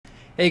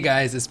Hey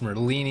guys, it's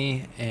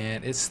Merlini,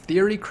 and it's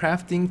Theory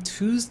Crafting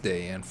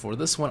Tuesday, and for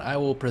this one I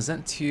will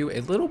present to you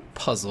a little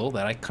puzzle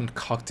that I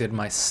concocted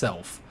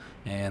myself,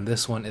 and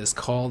this one is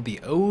called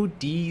the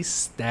OD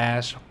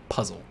Stash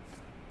Puzzle,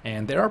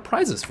 and there are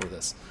prizes for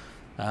this.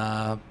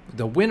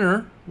 The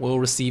winner will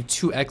receive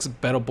 2x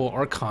bettable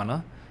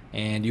Arcana,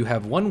 and you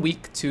have 1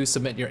 week to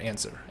submit your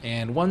answer,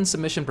 and 1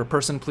 submission per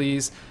person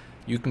please.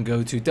 You can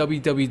go to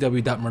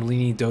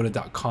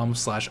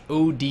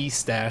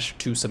www.merlinidota.com/odstash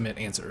to submit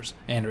answers.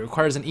 And it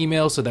requires an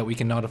email so that we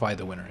can notify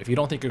the winner. If you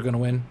don't think you're going to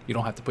win, you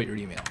don't have to put your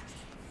email.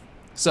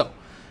 So,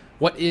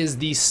 what is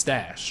the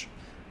stash?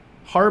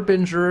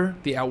 Harbinger,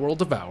 the Outworld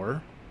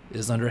Devourer,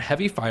 is under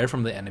heavy fire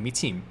from the enemy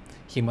team.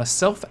 He must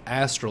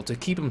self-astral to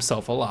keep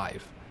himself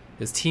alive.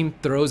 His team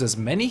throws as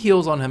many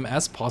heals on him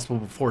as possible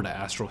before the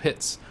astral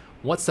hits.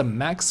 What's the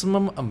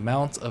maximum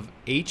amount of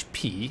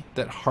HP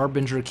that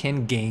Harbinger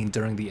can gain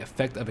during the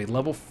effect of a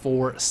level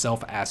 4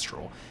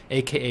 self-astral,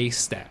 aka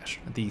Stash,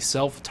 the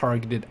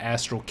self-targeted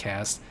astral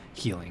cast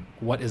healing?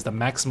 What is the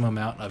maximum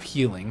amount of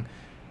healing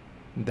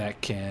that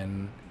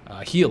can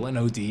heal an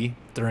OD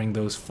during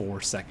those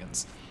 4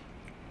 seconds?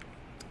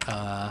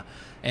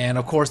 And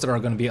of course there are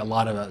going to be a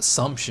lot of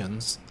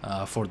assumptions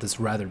for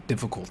this rather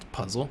difficult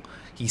puzzle.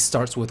 He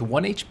starts with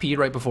 1 HP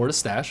right before the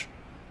stash.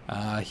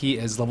 He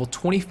is level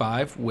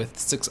 25 with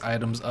 6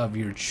 items of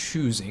your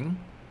choosing.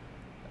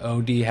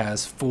 OD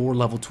has 4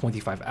 level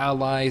 25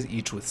 allies,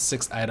 each with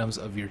 6 items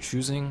of your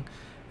choosing.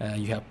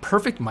 You have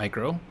perfect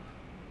micro,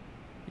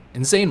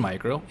 insane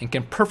micro, and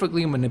can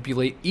perfectly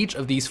manipulate each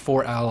of these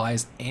 4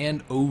 allies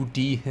and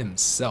OD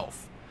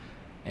himself.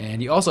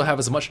 And you also have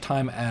as much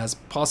time as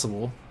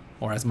possible,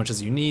 or as much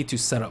as you need, to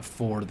set up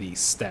for the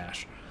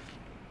stash.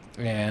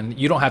 And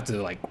you don't have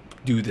to like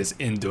do this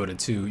in Dota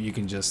 2. You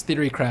can just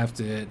theory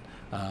craft it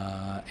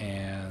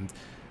and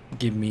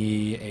give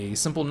me a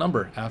simple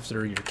number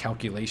after your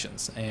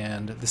calculations.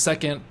 And the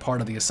second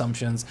part of the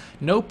assumptions: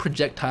 no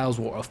projectiles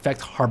will affect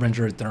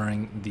Harbinger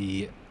during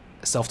the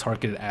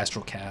self-targeted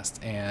astral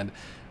cast, and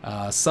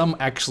some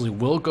actually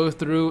will go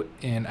through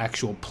in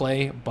actual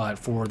play, but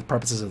for the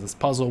purposes of this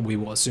puzzle we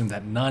will assume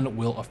that none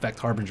will affect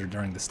Harbinger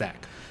during the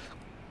stack.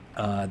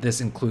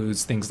 This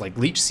includes things like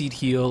Leech Seed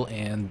Heal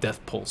and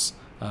Death Pulse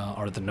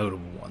are the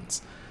notable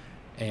ones.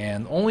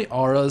 And only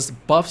auras,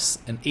 buffs,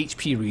 and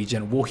HP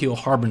regen will heal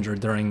Harbinger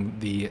during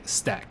the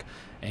stack,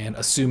 and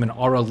assume an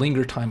aura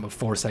linger time of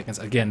 4 seconds.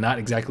 Again, not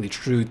exactly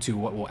true to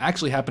what will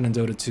actually happen in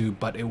Dota 2,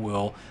 but it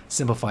will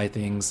simplify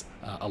things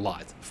a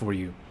lot for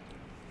you.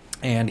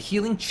 And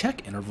healing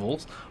check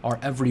intervals are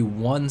every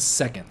 1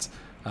 second.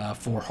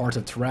 For Heart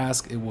of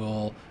Tarask, it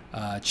will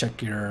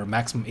check your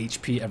maximum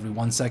HP every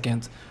 1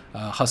 second.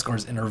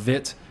 Huskar's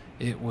Intervit,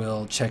 it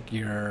will check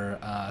your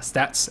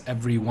stats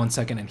every 1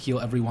 second and heal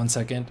every 1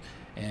 second.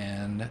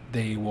 And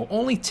they will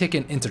only tick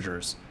in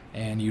integers,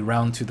 and you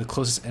round to the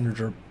closest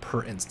integer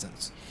per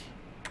instance.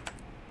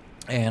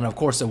 And of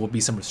course there will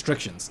be some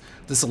restrictions.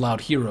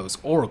 Disallowed heroes: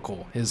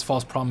 Oracle, his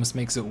false promise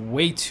makes it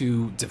way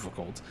too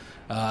difficult.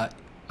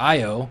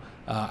 IO,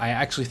 I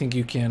actually think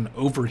you can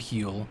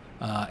overheal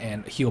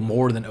and heal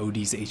more than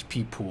OD's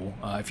HP pool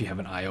if you have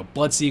an IO.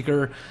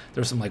 Bloodseeker,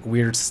 there's some like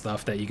weird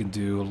stuff that you can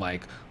do,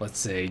 like let's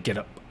say get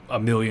a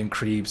million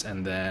creeps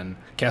and then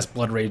cast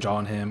Blood Rage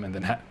on him and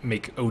then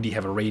make OD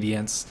have a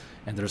radiance,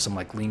 and there's some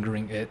like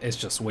lingering. It's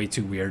just way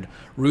too weird.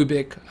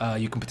 Rubik,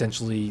 you can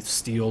potentially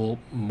steal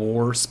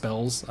more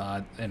spells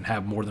and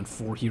have more than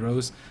 4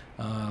 heroes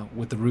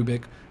with the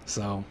Rubik,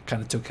 so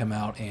kind of took him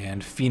out.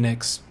 And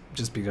Phoenix,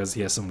 just because he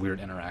has some weird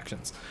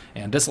interactions.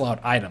 And disallowed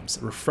items: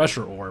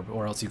 Refresher Orb,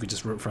 or else you could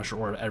just Refresher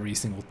Orb every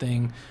single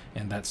thing,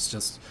 and that's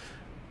just,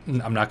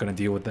 I'm not going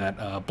to deal with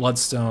that.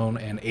 Bloodstone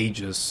and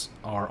Aegis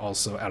are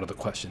also out of the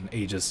question.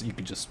 Aegis, you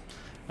could just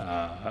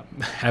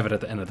have it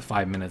at the end of the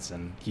 5 minutes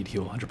and he'd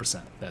heal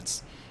 100%.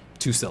 That's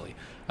too silly.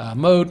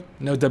 Mode,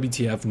 no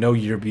WTF, no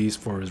Yearbees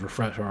for his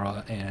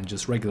Refresher, and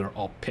just regular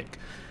all pick.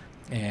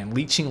 And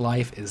Leeching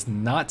Life is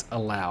not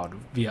allowed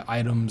via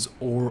items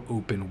or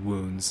open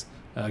wounds.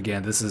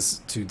 Again, this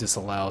is to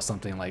disallow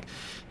something like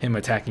him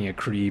attacking a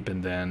creep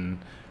and then,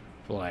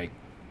 like,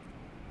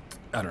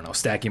 I don't know,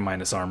 stacking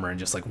minus armor and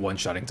just like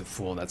one-shotting to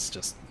full. That's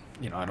just,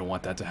 you know, I don't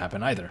want that to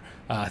happen either.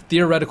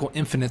 Theoretical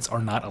infinites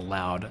are not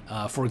allowed.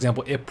 For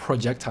example, if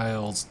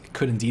projectiles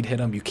could indeed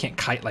hit him, you can't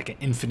kite like an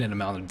infinite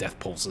amount of death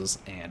pulses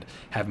and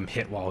have him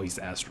hit while he's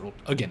astral.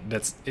 Again,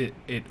 that's it.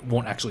 It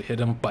won't actually hit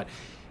him, but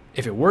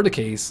if it were the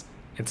case,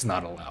 it's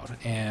not allowed.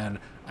 And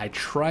I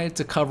tried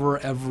to cover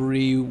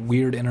every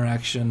weird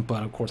interaction,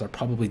 but of course I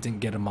probably didn't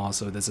get them all,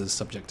 so this is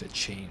subject to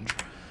change.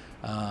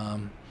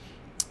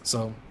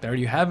 So there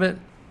you have it.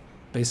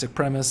 Basic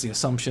premise, the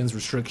assumptions,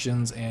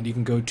 restrictions, and you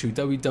can go to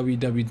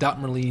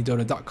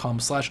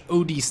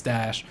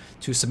www.merlinidota.com/odstash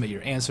to submit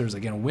your answers.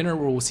 Again, a winner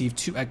will receive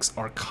 2x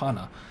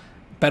Arcana,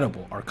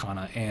 bettable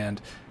Arcana, and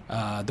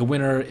the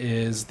winner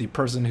is the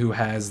person who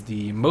has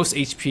the most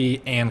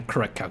HP and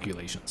correct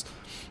calculations.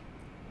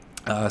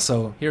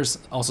 So here's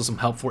also some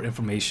helpful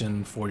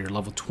information for your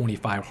level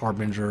 25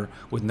 Harbinger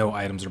with no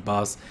items or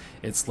buffs.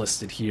 It's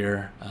listed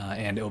here,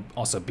 and it'll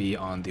also be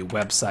on the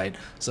website.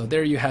 So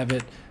there you have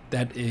it.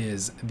 That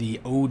is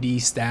the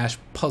OD Stash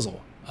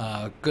puzzle.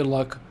 Good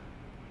luck,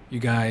 you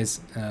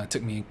guys.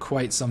 Took me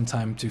quite some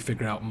time to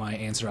figure out my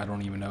answer. I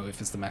don't even know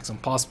if it's the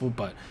maximum possible,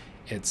 but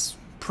it's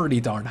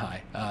pretty darn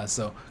high.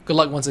 So good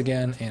luck once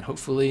again, and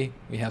hopefully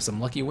we have some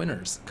lucky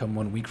winners come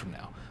 1 week from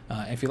now.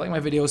 If you like my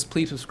videos,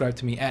 please subscribe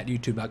to me at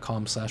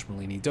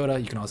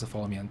youtube.com/MerliniDota. You can also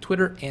follow me on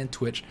Twitter and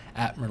Twitch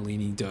at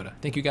MerliniDota.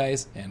 Thank you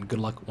guys, and good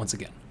luck once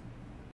again.